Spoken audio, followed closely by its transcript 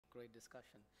great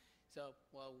discussion. So,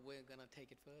 well, we're going to take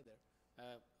it further.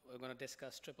 We're going to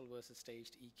discuss triple versus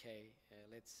staged EK.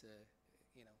 Let's,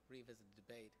 revisit the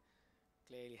debate.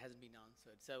 Clearly hasn't been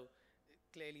answered. So,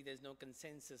 clearly there's no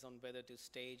consensus on whether to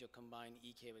stage or combine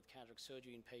EK with cataract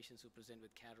surgery in patients who present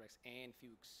with cataracts and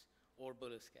Fuchs or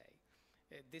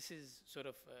Bullous-Gay. This is sort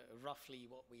of roughly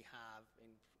what we have in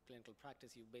clinical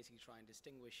practice. You basically try and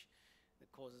distinguish the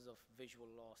causes of visual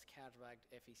loss, cataract,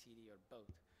 FECD, or both.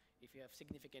 If you have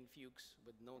significant Fuchs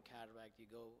with no cataract,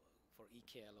 you go for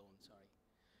EK alone,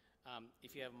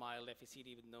 if you have mild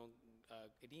FECD with no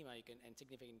edema and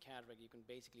significant cataract, you can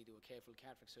basically do a careful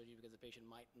cataract surgery because the patient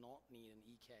might not need an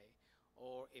EK.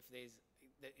 Or if the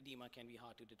edema can be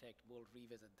hard to detect, we'll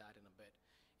revisit that in a bit.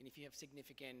 And if you have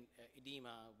significant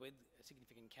edema with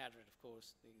significant cataract, of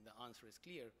course, the answer is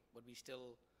clear, but we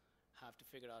still have to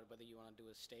figure out whether you want to do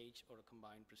a stage or a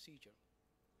combined procedure.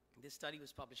 This study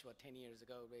was published about 10 years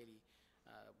ago, really,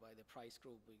 by the Price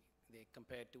group. They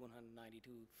compared 292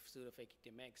 pseudophakic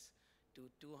DMX to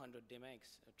 200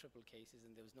 DMX triple cases,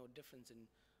 and there was no difference in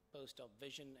post-op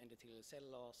vision, endothelial cell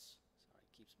loss, sorry,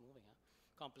 it keeps moving,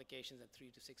 complications at 3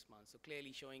 to 6 months. So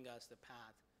clearly showing us the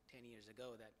path 10 years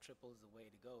ago that triple is the way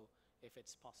to go if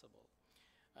it's possible.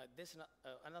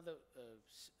 Another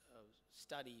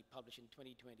study published in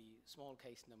 2020, small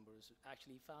case numbers,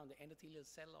 actually found the endothelial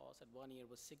cell loss at 1 year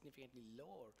was significantly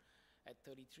lower at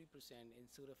 33% in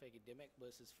pseudophakic DMX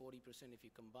versus 40% if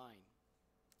you combine.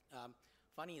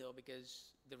 Funny though,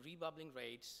 because the rebubbling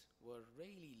rates were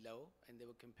really low and they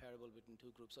were comparable between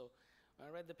two groups. So when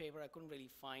I read the paper, I couldn't really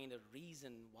find a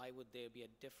reason why would there be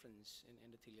a difference in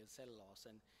endothelial cell loss.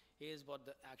 And here's what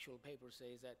the actual paper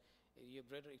says, that you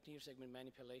have retinal segment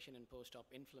manipulation and post-op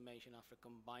inflammation after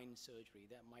combined surgery.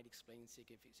 That might explain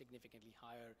significantly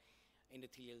higher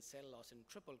endothelial cell loss in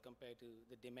triple compared to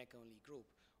the DMEC-only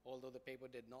group, although the paper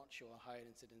did not show a higher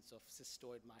incidence of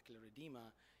cystoid macular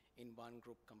edema in one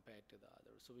group compared to the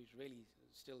other. So we really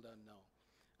still don't know.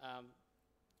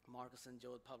 Marcus and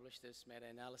Joe published this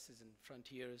meta-analysis in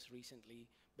Frontiers recently,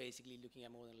 basically looking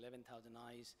at more than 11,000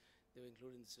 eyes. They were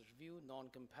included in this review,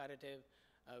 non-comparative,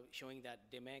 showing that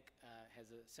DMEC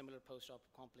has a similar post-op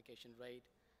complication rate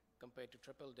compared to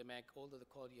triple DMEC, although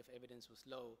the quality of evidence was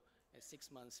low at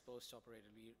 6 months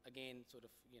post-operatively. Again, sort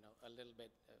of, a little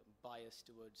bit biased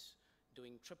towards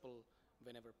doing triple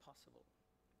whenever possible.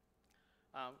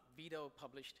 Vito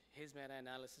published his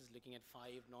meta-analysis looking at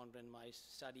 5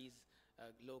 non-randomized studies,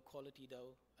 low quality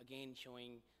though, again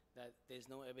showing that there's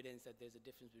no evidence that there's a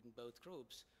difference between both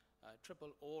groups,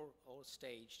 triple or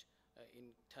staged,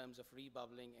 in terms of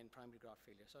rebubbling and primary graft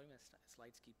failure. Sorry, my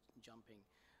slides keep jumping.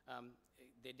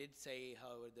 They did say,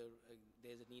 however,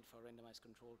 there's a need for randomized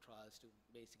control trials to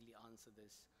basically answer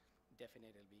this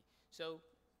definitively. So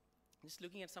just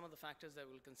looking at some of the factors that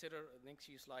we'll consider, the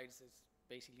next few slides is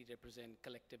basically represent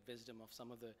collective wisdom of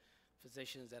some of the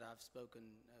physicians that I've spoken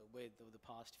with over the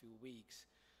past few weeks.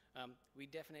 We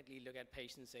definitely look at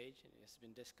patient's age, and it's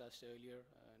been discussed earlier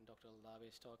in Dr.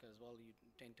 Aldave's talk as well. You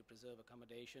tend to preserve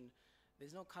accommodation.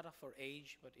 There's no cutoff for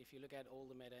age, but if you look at all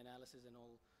the meta-analysis and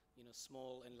all,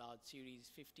 small and large series,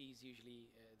 50 is usually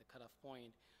the cutoff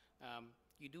point.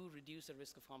 You do reduce the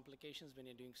risk of complications when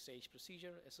you're doing stage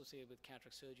procedure associated with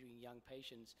cataract surgery in young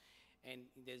patients. And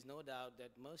there's no doubt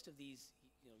that most of these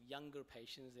younger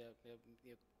patients,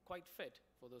 they're quite fit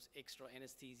for those extra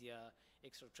anesthesia,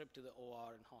 extra trip to the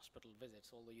OR and hospital visits,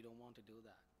 although you don't want to do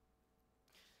that.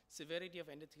 Severity of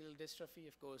endothelial dystrophy,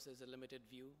 of course, there's a limited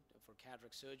view for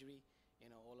cataract surgery.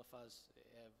 All of us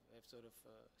have sort of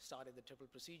started the triple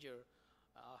procedure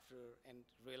and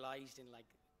realized in like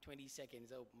 20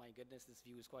 seconds, oh my goodness, this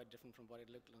view is quite different from what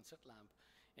it looked on slit lamp.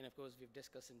 And of course, we've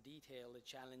discussed in detail the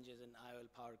challenges in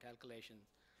IOL power calculation.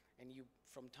 And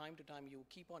from time to time, you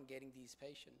keep on getting these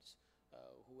patients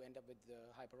who end up with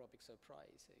the hyperopic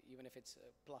surprise. Even if it's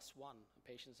 +1,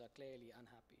 patients are clearly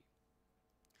unhappy.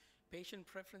 Patient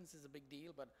preference is a big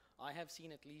deal, but I have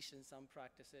seen, at least in some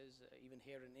practices, even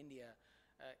here in India,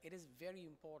 it is very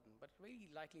important, but it really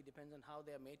likely depends on how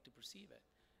they are made to perceive it.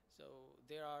 So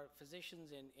there are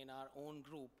physicians in our own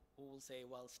group who will say,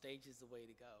 well, stage is the way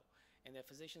to go. And there are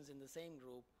physicians in the same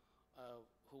group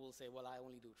who will say, well, I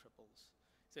only do triples.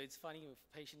 So it's funny if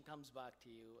a patient comes back to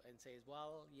you and says,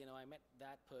 well, I met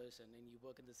that person and you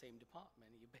work in the same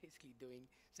department. You're basically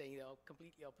saying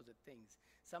completely opposite things.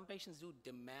 Some patients do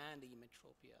demand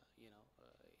emetropia,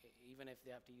 even if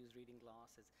they have to use reading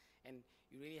glasses. And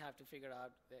you really have to figure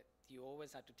out that you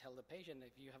always have to tell the patient,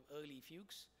 if you have early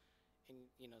Fuchs, and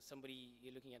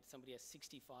you're looking at somebody at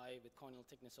 65 with corneal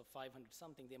thickness of 500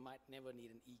 something, they might never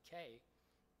need an EK,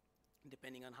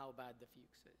 depending on how bad the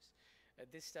Fuchs is.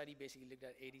 This study basically looked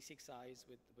at 86 eyes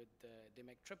with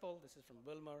DMEC triple. This is from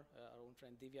Wilmer. Our own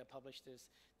friend Divya published this.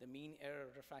 The mean error,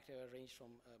 refractive error, ranged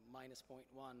from minus 0.1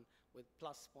 with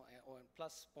plus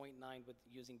 0.9 with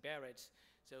using Barrett's.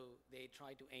 So they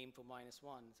tried to aim for minus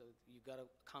 1. So you got to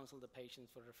counsel the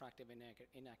patients for refractive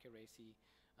inaccuracy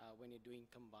when you're doing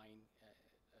combined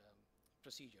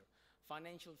procedure.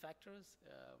 Financial factors,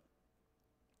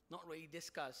 not really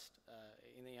discussed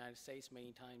in the United States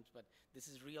many times, but this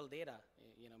is real data.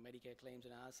 You know, Medicare claims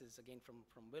analysis, again from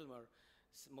Wilmer,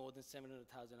 more than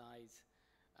 700,000 eyes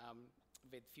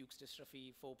with Fuchs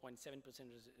dystrophy. 4.7%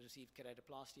 received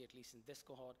keratoplasty, at least in this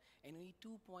cohort, and only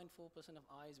 2.4% of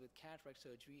eyes with cataract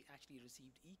surgery actually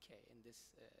received EK in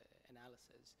this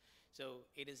analysis. So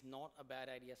it is not a bad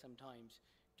idea sometimes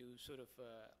to sort of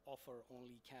offer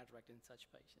only cataract in such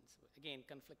patients. Again,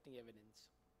 conflicting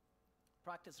evidence.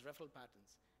 Practice referral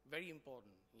patterns, very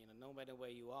important. You know, no matter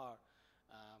where you are,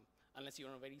 unless you're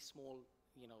in a very small,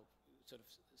 you know, sort of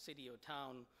city or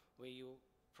town where you're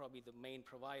probably the main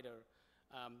provider,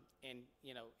 and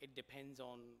you know, it depends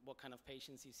on what kind of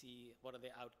patients you see, what are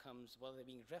the outcomes, what are they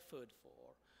being referred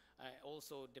for.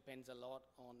 Also depends a lot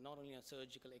on not only on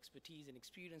surgical expertise and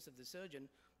experience of the surgeon,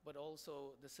 but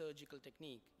also the surgical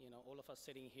technique. You know, all of us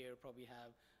sitting here probably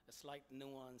have a slight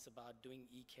nuance about doing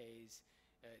EKs.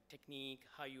 Technique,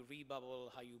 how you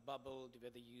rebubble, how you bubble,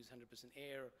 whether you use 100%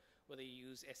 air, whether you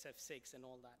use SF6 and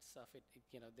all that stuff.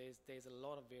 You know, there's a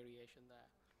lot of variation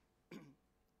there.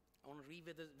 I want to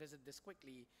revisit this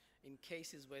quickly. In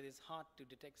cases where it's hard to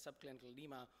detect subclinical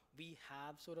edema, we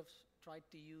have sort of tried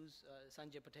to use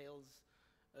Sanjay Patel's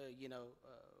you know,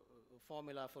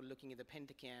 formula for looking at the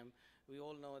pentacam. We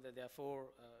all know that there are 4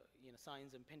 you know,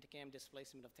 signs in pentacam: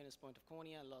 displacement of thinnest point of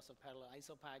cornea, loss of parallel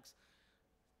isopax,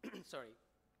 sorry,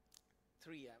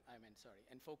 3, I meant, sorry,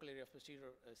 and focal area of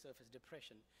posterior surface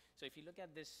depression. So if you look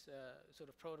at this sort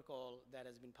of protocol that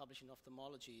has been published in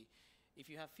ophthalmology, if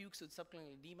you have Fuchs with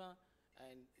subclinical edema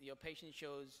and your patient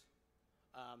shows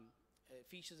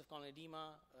features of corneal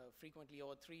edema, frequently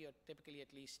over 3 or typically at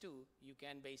least 2, you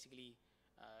can basically,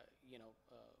 you know,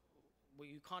 well,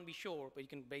 you can't be sure, but you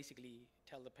can basically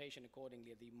tell the patient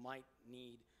accordingly that you might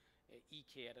need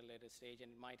EK at a later stage, and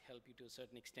it might help you to a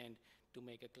certain extent to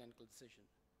make a clinical decision.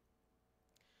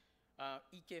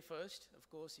 EK first, of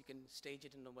course, you can stage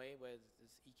it in a way where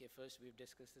this EK first. We've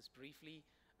discussed this briefly.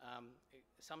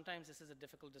 Sometimes this is a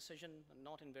difficult decision,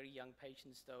 not in very young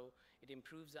patients though. It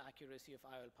improves the accuracy of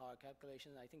IOL power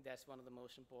calculations. I think that's one of the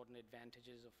most important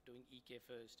advantages of doing EK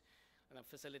first. And it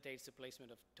facilitates the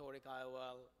placement of toric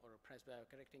IOL or a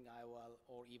presbyocorrecting IOL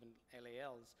or even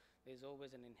LALs. There's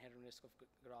always an inherent risk of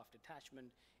graft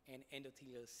detachment and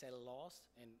endothelial cell loss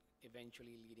and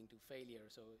eventually leading to failure.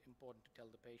 So important to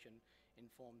tell the patient,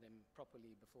 inform them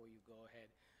properly before you go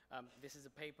ahead. This is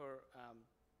a paper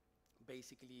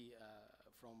basically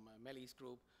from Melly's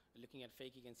group looking at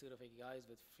phakic and pseudophakic eyes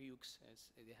with Fuchs.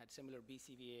 They had similar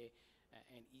BCVA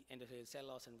and endothelial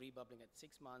cell loss and rebubbling at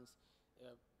 6 months.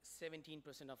 17%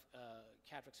 of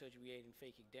cataract surgery rate in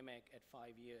phakic DMEC at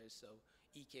 5 years, so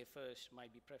EK first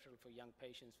might be preferable for young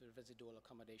patients with residual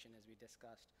accommodation, as we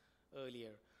discussed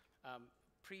earlier.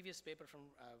 Previous paper from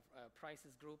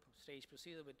Price's group, stage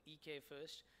procedure with EK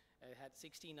first, had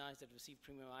 16 eyes that received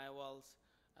premium IOLs,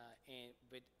 and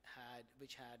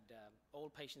all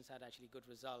patients had actually good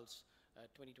results,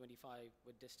 2025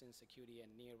 with distance, acuity,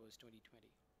 and near was 2020.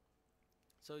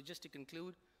 So just to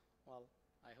conclude, well,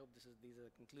 I hope these are the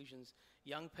conclusions.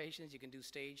 Young patients, you can do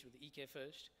stage with EK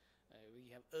first. We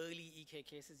have early EK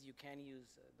cases. You can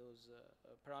use those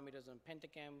parameters on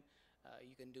pentacam.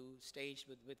 You can do stage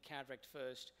with cataract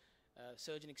first.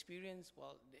 Surgeon experience,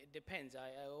 well, it depends.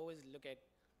 I always look at,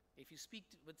 if you speak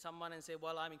with someone and say,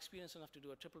 well, I'm experienced enough to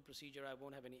do a triple procedure, I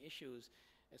won't have any issues.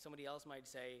 And somebody else might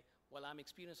say, well, I'm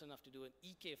experienced enough to do an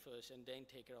EK first and then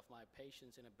take care of my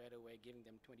patients in a better way, giving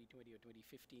them 20/20 or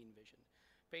 20/15 vision.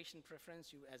 Patient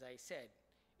preference, as I said,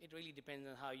 it really depends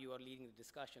on how you are leading the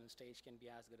discussion. Stage can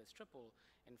be as good as triple,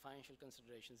 and financial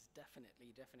considerations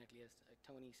definitely, as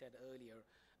Tony said earlier,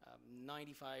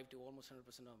 95 to almost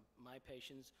 100% of my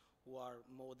patients who are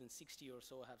more than 60 or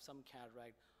so have some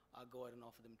cataract. I'll go ahead and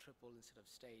offer them triple instead of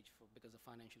stage because of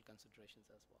financial considerations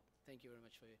as well. Thank you very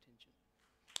much for your attention.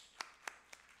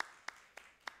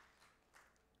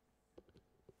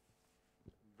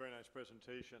 Very nice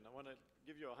presentation. I want to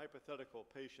give you a hypothetical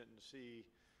patient and see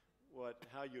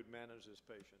how you'd manage this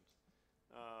patient.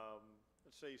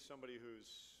 Let's say somebody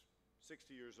who's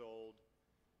 60 years old,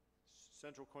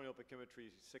 central corneal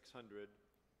pachymetry 600,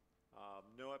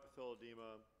 no epithelial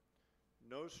edema,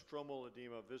 no stromal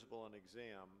edema visible on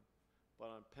exam, but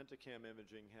on pentacam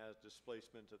imaging has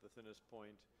displacement at the thinnest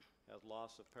point has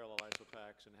loss of parallel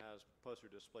isopachs, and has posterior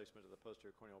displacement of the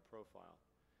posterior corneal profile,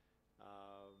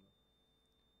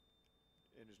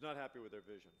 and is not happy with their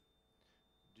vision.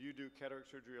 Do you do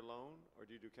cataract surgery alone, or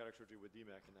do you do cataract surgery with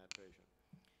DMEC in that patient?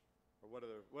 Or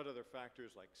what other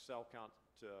factors like cell count,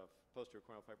 posterior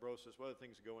corneal fibrosis, what other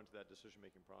things go into that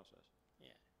decision-making process?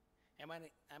 Yeah. Am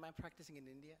I practicing in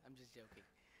India? I'm just joking.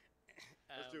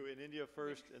 Let's do in India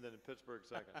first and then in Pittsburgh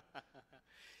second.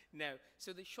 No.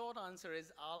 So the short answer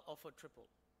is I'll offer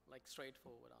triple, like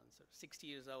straightforward answer. 60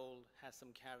 years old, has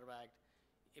some cataract.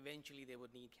 Eventually they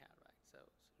would need cataract. So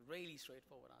it's really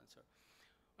straightforward answer.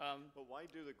 But why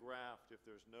do the graft if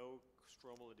there's no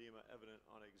stromal edema evident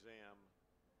on exam?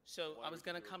 So I was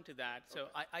going to come to that. So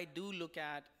Okay. I do look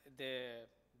at the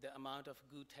amount of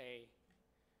goutte,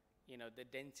 the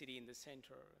density in the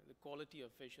center, the quality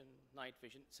of vision, night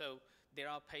vision. So there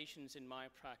are patients in my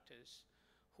practice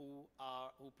who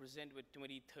present with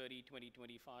 20/30,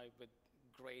 20/25 with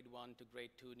grade 1 to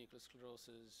grade 2 nuclear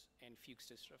sclerosis and Fuchs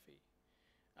dystrophy.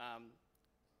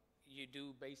 You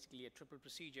do basically a triple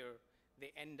procedure,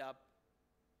 they end up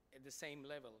at the same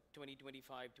level,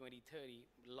 20/25, 20/30,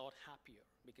 a lot happier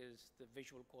because the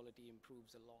visual quality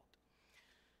improves a lot.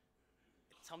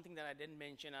 It's something that I didn't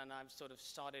mention, and I've sort of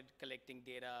started collecting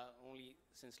data only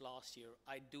since last year.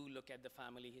 I do look at the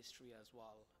family history as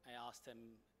well. I ask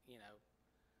them,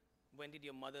 when did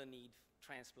your mother need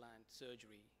transplant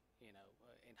surgery,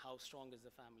 and how strong is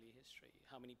the family history?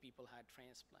 How many people had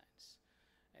transplants?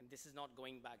 And this is not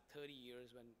going back 30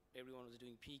 years when everyone was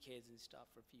doing PKs and stuff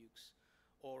for Fuchs,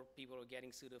 or people were getting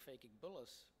pseudophakic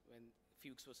bullous when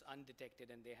Fuchs was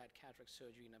undetected and they had cataract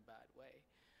surgery in a bad way.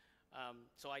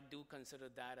 So I do consider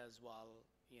that as well,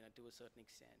 to a certain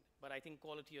extent. But I think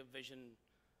quality of vision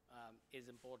is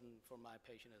important for my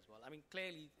patient as well. I mean,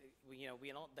 clearly, we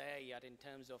are not there yet in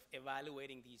terms of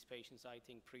evaluating these patients, I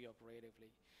think,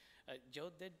 preoperatively. Joe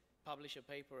did publish a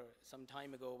paper some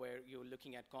time ago where you were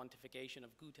looking at quantification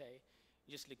of goutte,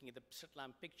 just looking at the slit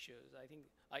lamp pictures. I think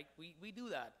we do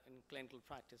that in clinical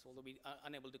practice, although we are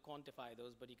unable to quantify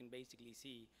those, but you can basically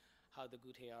see how the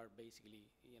goutte are basically,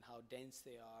 how dense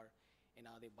they are, and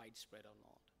are they widespread or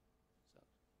not. So.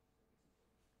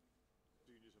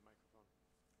 Do you use a microphone?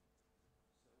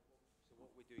 So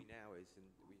what we're doing now is, and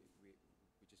we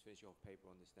just finishing off paper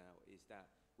on this now, is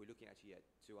that we're looking actually at,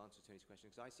 to answer Tony's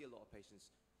question, because I see a lot of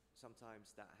patients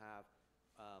sometimes that have,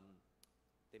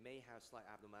 they may have slight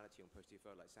abnormality on posterior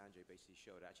photo, like Sanjay basically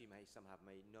showed. Actually, some have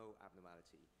no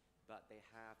abnormality, but they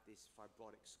have this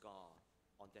fibrotic scar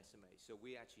on decimate. So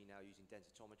we're actually now using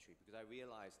densitometry, because I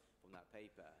realized from that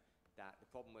paper that the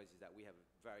problem is that we have a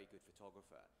very good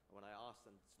photographer. And when I asked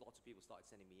them, lots of people started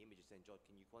sending me images saying, John,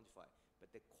 can you quantify?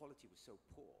 But the quality was so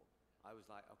poor. I was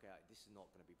like, okay, this is not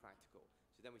going to be practical.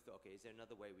 So then we thought, okay, is there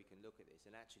another way we can look at this?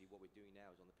 And actually what we're doing now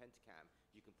is on the Pentacam,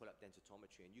 you can pull up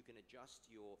densitometry and you can adjust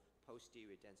your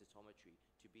posterior densitometry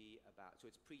to be about, so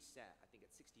it's preset, I think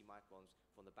at 60 microns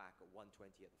from the back at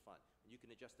 120 at the front. And you can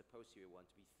adjust the posterior one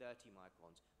to be 30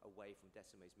 microns away from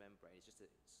Decime's membrane. It's just a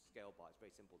scale bar, it's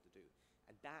very simple to do.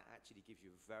 And that actually gives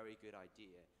you a very good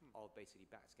idea of basically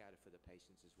backscatter for the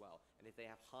patients as well. And if they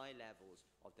have high levels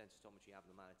of densitometry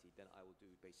abnormality, then I will do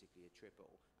basically a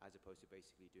triple as opposed to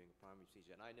basically doing a primary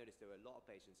procedure. And I noticed there were a lot of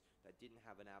patients that didn't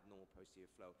have an abnormal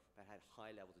posterior flow that had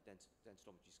high levels of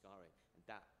densitometry scarring, and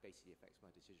that basically affects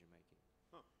my decision making.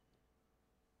 Huh.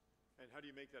 And how do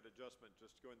you make that adjustment?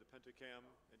 Just go in the Pentacam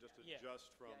and just Yeah. adjust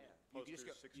from You can just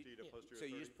posterior go- 60 to posterior So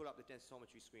 30? you just pull up the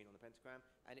densitometry screen on the Pentagram,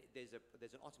 and there's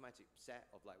an automatic set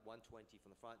of like 120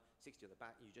 from the front, 60 on the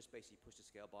back, and you just basically push the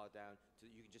scale bar down to,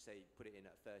 you can just say put it in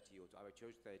at 30, or I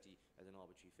chose 30 as an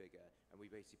arbitrary figure, and we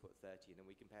basically put 30, and then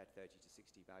we compared 30 to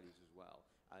 60 values as well.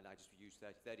 And I just use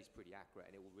 30. 30 is pretty accurate,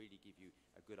 and it will really give you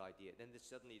a good idea. Then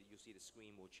suddenly you'll see the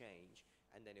screen will change,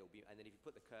 and then and then if you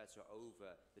put the cursor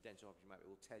over the densitometry map, it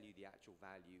will tell you the actual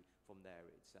value from there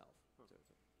itself. Huh.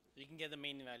 You can get the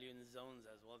mean value in zones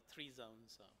as well, 3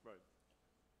 zones. So. Right.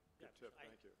 Good tip, I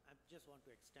thank you. I just want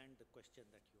to extend the question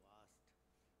that you asked.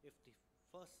 If the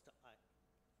first eye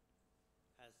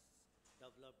has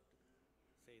developed,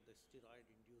 say, the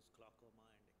steroid-induced glaucoma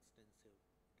and extensive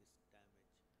disc damage,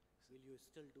 will you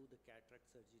still do the cataract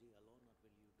surgery alone, or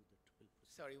will you do the triple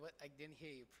procedure? Sorry, what? I didn't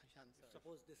hear you, Prashant. Sorry.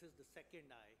 Suppose this is the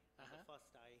second eye, and Uh-huh. the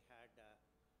first eye had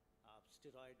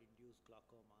steroid-induced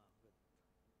glaucoma with.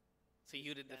 So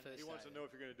you did the He first He wants eye. to know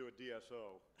if you're going to do a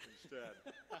DSO instead.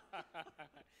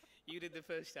 You did the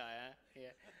first eye, huh?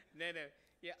 Yeah. No.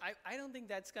 Yeah, I don't think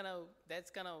that's gonna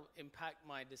impact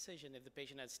my decision if the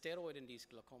patient has steroid-induced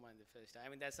glaucoma in the first eye. I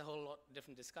mean, that's a whole lot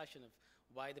different discussion of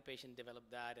why the patient developed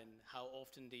that and how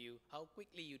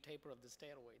quickly you taper up the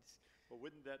steroids. Well,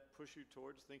 wouldn't that push you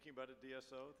towards thinking about a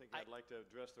DSO? Thinking I'd like to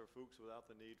address their Fuchs without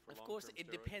the need for Of long-term course, steroids? it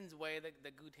depends where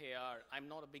the good hair are.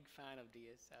 I'm not a big fan of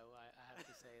DSO, I have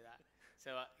to say that.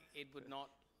 So it would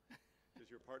not. Does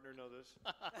your partner know this?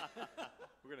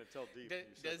 We're going to tell Deep.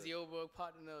 Does your work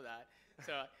partner know that?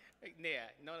 So,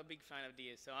 yeah, not a big fan of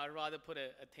DSO. I'd rather put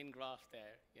a thin graft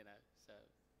there, you know, so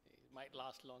it might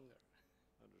last longer.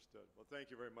 Understood. Well,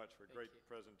 thank you very much for a great you.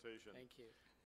 presentation. Thank you.